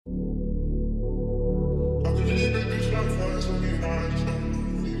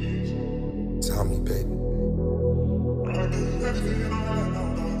Tommie, baby.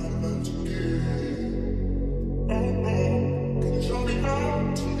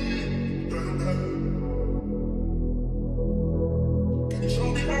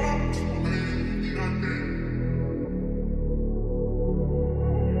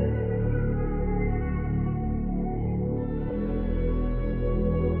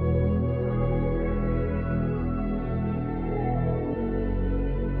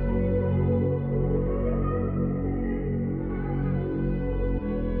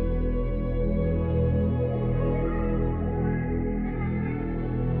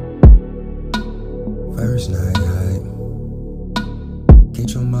 First night,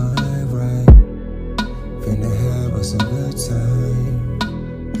 get your mind right. Finna have us a good time.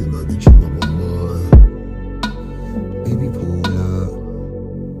 Can I get you on my mind? Baby, pull up.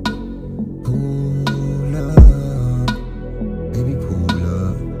 Baby, pull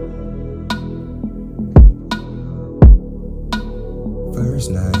up. First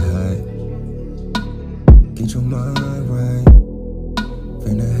night, get your mind right.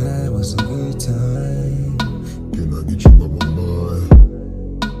 Finna have us a good time. Can I get you on my mind?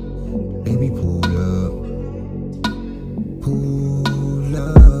 Baby, pull up.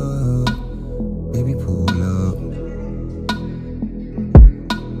 Baby, pull up.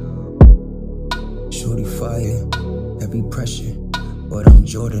 Shorty fire, heavy pressure, but I'm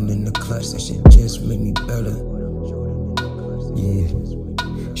Jordan in the clutch. That shit just make me better. Yeah.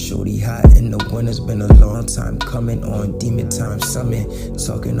 Shorty hot in the winter's been a long time coming. On demon time summit,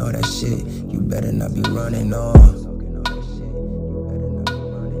 talking all that shit. You better not be running off.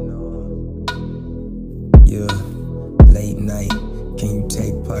 Yeah, late night. Can you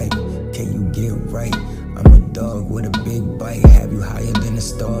take pipe? Can you get right? I'm a dog with a big bite. Have you higher than the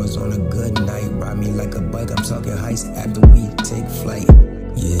stars on a good night? Ride me like a bike. I'm talking heist after we take flight.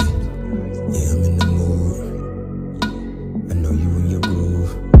 Yeah, I'm in the mood. I know you in your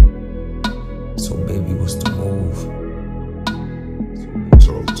groove. So baby, what's the move?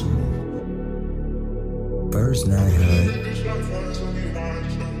 Talk to me. First night,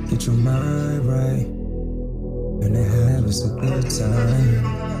 get your mind right. And have us a good time.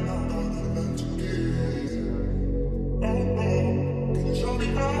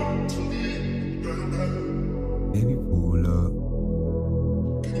 Baby, pull up.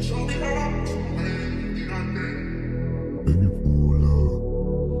 Baby, pull up.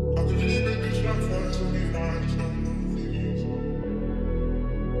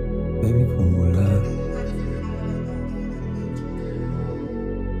 Baby, pull up.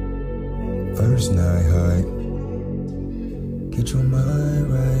 First night, get your mind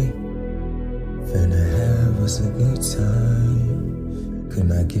right. Finna have us a good time.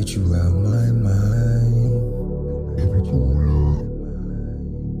 Could I get you out my mind? Baby, pull up.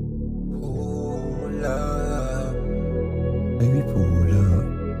 Pull up. Baby, pull up.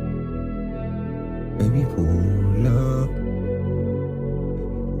 Baby, pull up.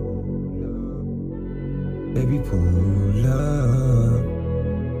 Baby, pull up.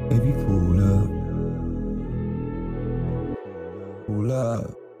 Baby, pull up. Pull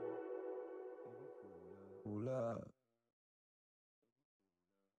up.